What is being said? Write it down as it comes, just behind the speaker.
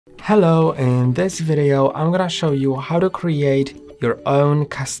Hello, in this video I'm gonna show you how to create your own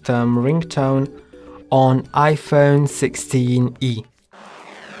custom ringtone on iPhone 16e.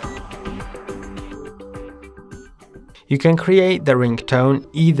 You can create the ringtone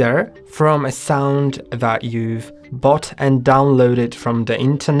either from a sound that you've bought and downloaded from the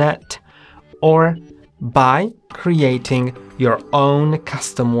internet, or by creating your own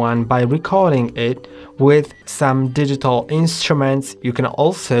custom one by recording it with some digital instruments. You can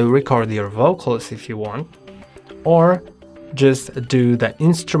also record your vocals if you want, or just do the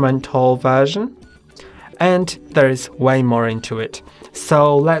instrumental version. And there is way more into it.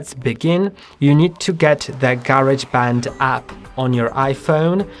 So let's begin. You need to get the GarageBand app on your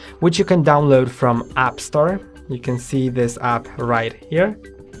iPhone, which you can download from App Store. You can see this app right here,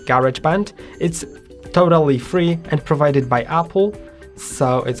 GarageBand. It's totally free and provided by Apple,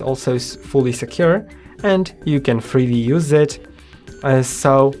 so it's also fully secure and you can freely use it.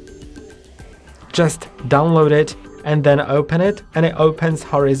 So just download it and then open it, and it opens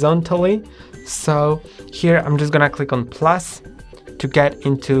horizontally. So here I'm just gonna click on plus to get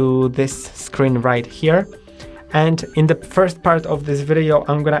into this screen right here. And in the first part of this video,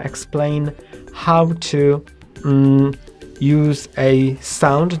 I'm gonna explain how to use a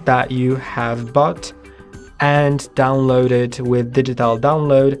sound that you have bought and download it with digital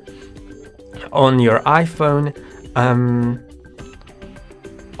download on your iPhone.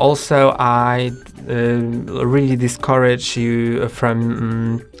 Also, I really discourage you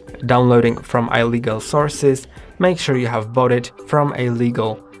from downloading from illegal sources. Make sure you have bought it from a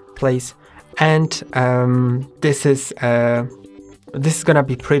legal place, and this is gonna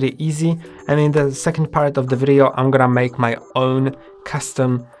be pretty easy. And in the second part of the video, I'm gonna make my own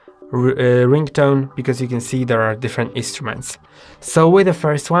custom ringtone, because you can see there are different instruments. So with the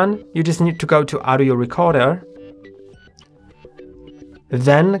first one, you just need to go to audio recorder,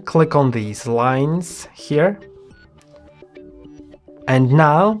 then click on these lines here, and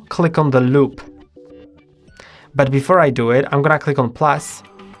now click on the loop. But before I do it, I'm gonna click on plus,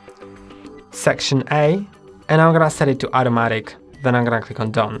 section A, and I'm gonna set it to automatic. Then I'm gonna click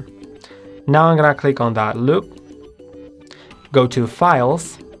on done. Now I'm gonna click on that loop, go to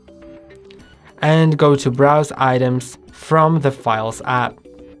files, and go to browse items from the Files app.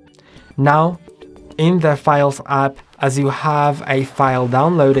 Now, in the Files app, as you have a file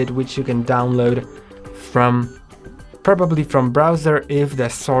downloaded, which you can download from probably from browser if the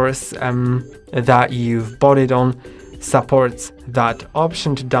source that you've bought it on supports that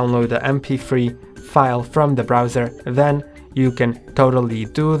option to download the MP3 file from the browser, then you can totally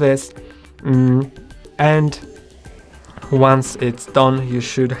do this. And once it's done, you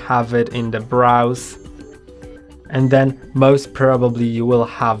should have it in the browse, and then most probably you will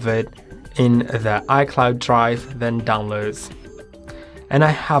have it in the iCloud drive, then downloads. And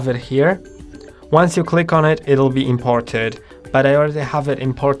I have it here. Once you click on it, it'll be imported, but I already have it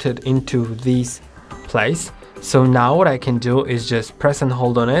imported into this place. So now what I can do is just press and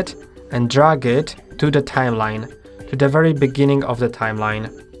hold on it and drag it to the timeline, to the very beginning of the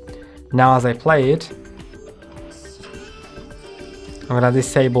timeline. Now as I play it, I'm gonna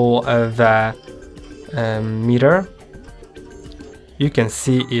disable the meter. You can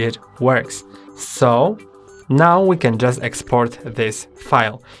see it works. So now we can just export this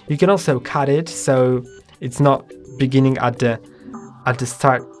file. You can also cut it so it's not beginning at the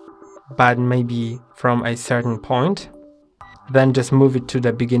start, but maybe from a certain point. Then just move it to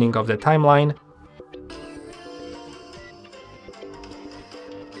the beginning of the timeline.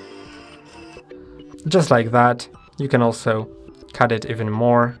 Just like that. You can also cut it even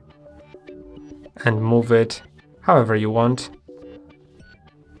more and move it however you want.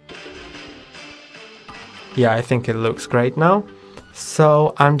 Yeah, I think it looks great now.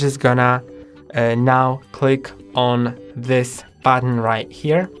 So I'm just gonna now click on this button right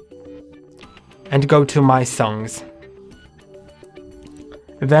here and go to my songs.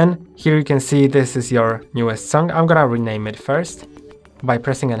 Then here you can see this is your newest song. I'm gonna rename it first by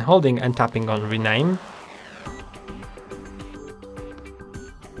pressing and holding and tapping on rename.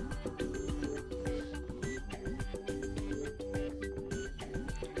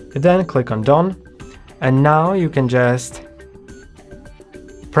 Then click on done, and now you can just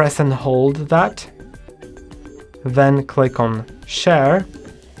press and hold that, then click on share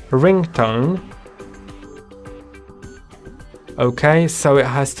ringtone. Okay, so it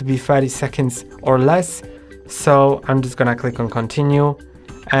has to be 30 seconds or less, so I'm just gonna click on continue,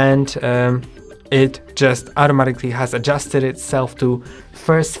 and it just automatically has adjusted itself to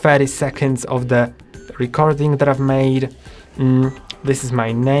first 30 seconds of the recording that I've made. This is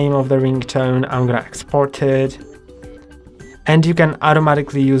my name of the ringtone. I'm gonna export it, And you can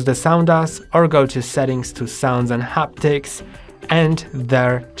automatically use the sound as, or go to settings to sounds and haptics and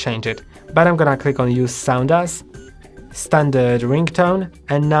there change it. But I'm gonna click on use sound as, standard ringtone,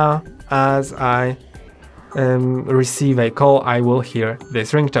 and now as I receive a call, I will hear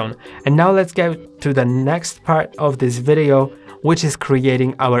this ringtone. And now let's go to the next part of this video, which is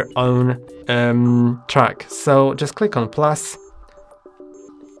creating our own track. So just click on plus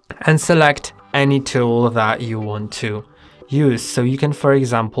and select any tool that you want to use. So you can, for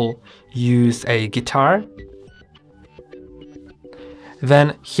example, use a guitar.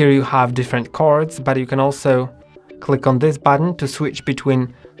 Then here you have different chords, but you can also click on this button to switch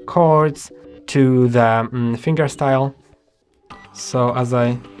between chords to the finger style. So as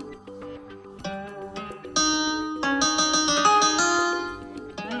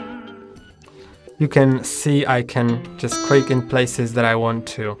you can see, I can just click in places that I want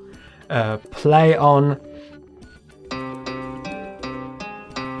to play on.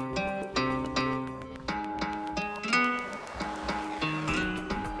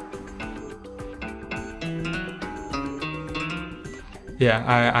 Yeah,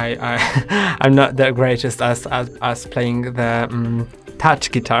 I'm not the greatest as playing the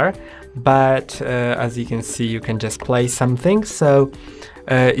touch guitar, but as you can see, you can just play something. So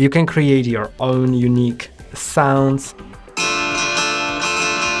you can create your own unique sounds.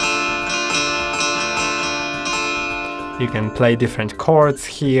 You can play different chords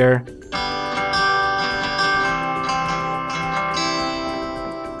here.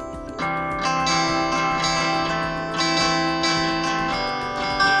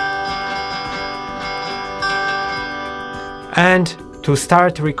 And to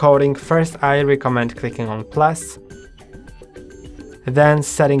start recording, first I recommend clicking on plus, then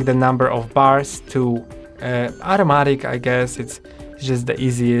setting the number of bars to automatic. I guess it's just the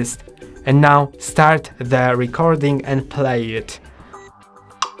easiest. And now start the recording and play it.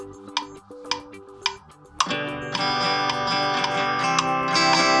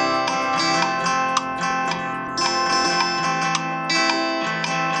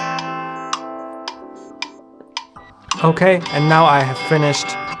 Okay, and now I have finished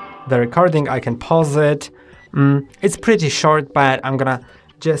the recording. I can pause it. It's pretty short, but I'm gonna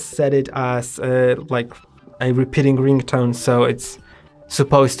just set it as like a repeating ringtone, so it's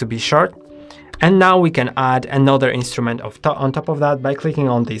supposed to be short. And now we can add another instrument on top of that by clicking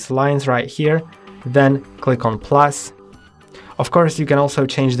on these lines right here, then click on plus. Of course, you can also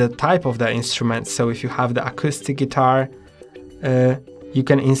change the type of the instrument. So if you have the acoustic guitar, you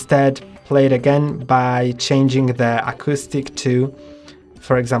can instead play it again by changing the acoustic to,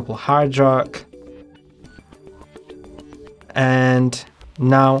 for example, hard rock. And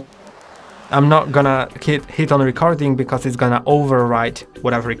now I'm not gonna hit on recording because it's gonna overwrite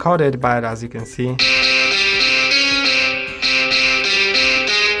what I've recorded, but as you can see,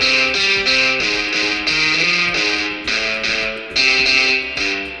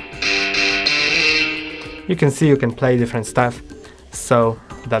 you can play different stuff, so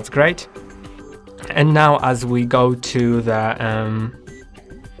that's great. And now as we go to the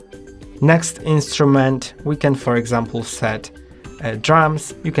next instrument, we can, for example, set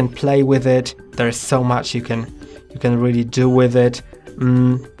drums. You can play with it. There's so much you can really do with it.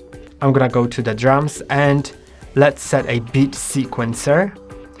 I'm gonna go to the drums and let's set a beat sequencer.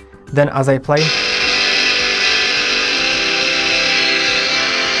 Then as I play,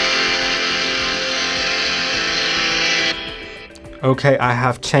 okay, I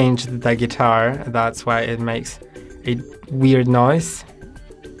have changed the guitar. That's why it makes a weird noise.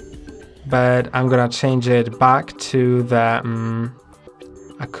 But I'm gonna change it back to the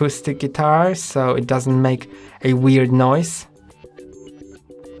acoustic guitar so it doesn't make a weird noise.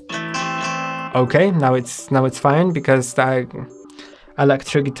 Okay, now it's fine because the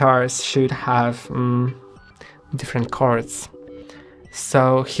electric guitars should have different chords.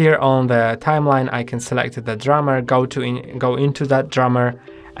 So here on the timeline, I can select the drummer, go into that drummer,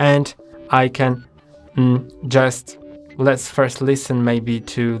 and I can just, let's first listen maybe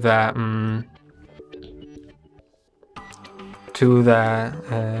to the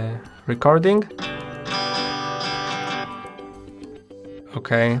recording.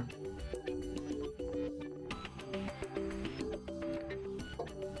 Okay.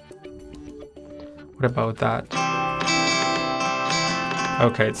 What about that?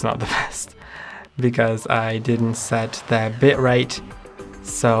 Okay, it's not the best because I didn't set the bit rate.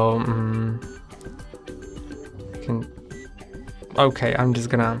 So okay, I'm just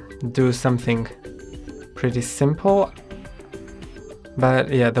gonna do something pretty simple.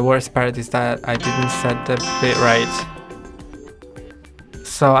 But yeah, the worst part is that I didn't set the bit rate.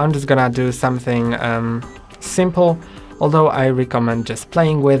 So I'm just gonna do something simple, although I recommend just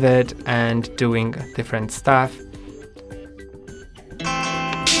playing with it and doing different stuff.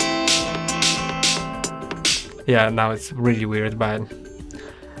 Yeah, now it's really weird, but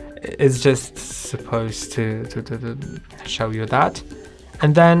it's just supposed to show you that.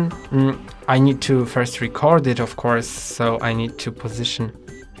 And then I need to first record it, of course, so I need to position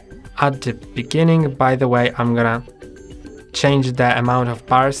at the beginning. By the way, I'm gonna change the amount of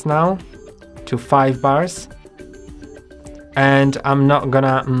bars now to 5 bars, and I'm not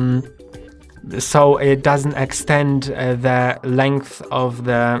gonna so it doesn't extend the length of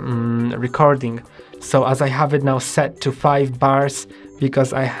the recording. So as I have it now set to 5 bars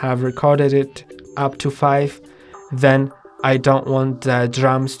because I have recorded it up to 5, then I don't want the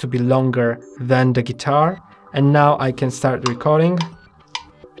drums to be longer than the guitar. And now I can start recording.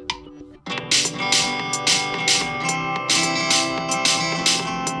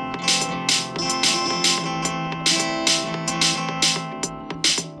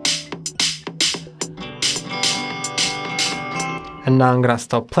 And now I'm gonna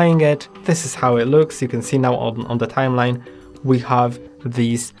stop playing it. This is how it looks. You can see now on the timeline we have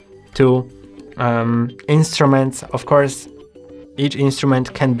these 2 instruments. Of course, each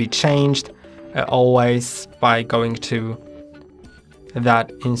instrument can be changed always by going to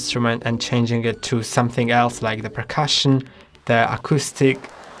that instrument and changing it to something else, like the percussion, the acoustic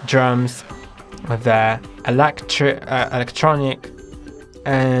drums, the electronic,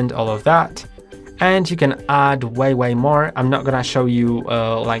 and all of that. And you can add way more. I'm not gonna show you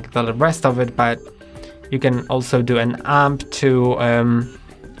like the rest of it, but you can also do an amp to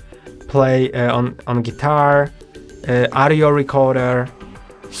play on guitar, audio recorder,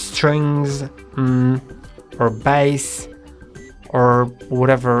 strings, or bass, or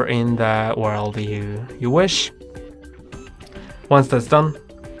whatever in the world you wish. Once that's done,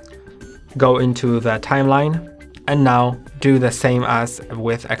 go into the timeline and now do the same as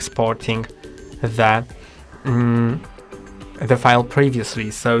with exporting the file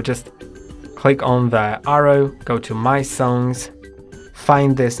previously. So just click on the arrow, go to My Songs,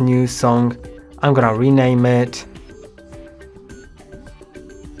 find this new song. I'm gonna rename it.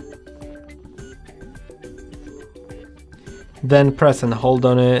 Then press and hold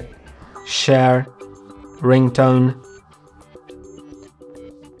on it, share, ringtone,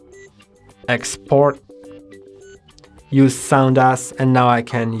 export, use sound as, and now I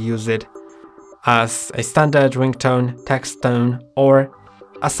can use it as a standard ringtone, text tone, or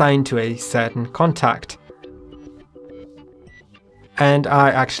assigned to a certain contact. And I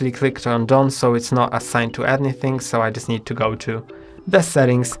actually clicked on done, so it's not assigned to anything, so I just need to go to the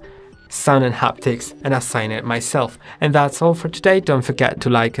settings, sound and haptics, and assign it myself. And that's all for today. Don't forget to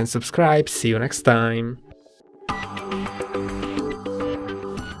like and subscribe. See you next time.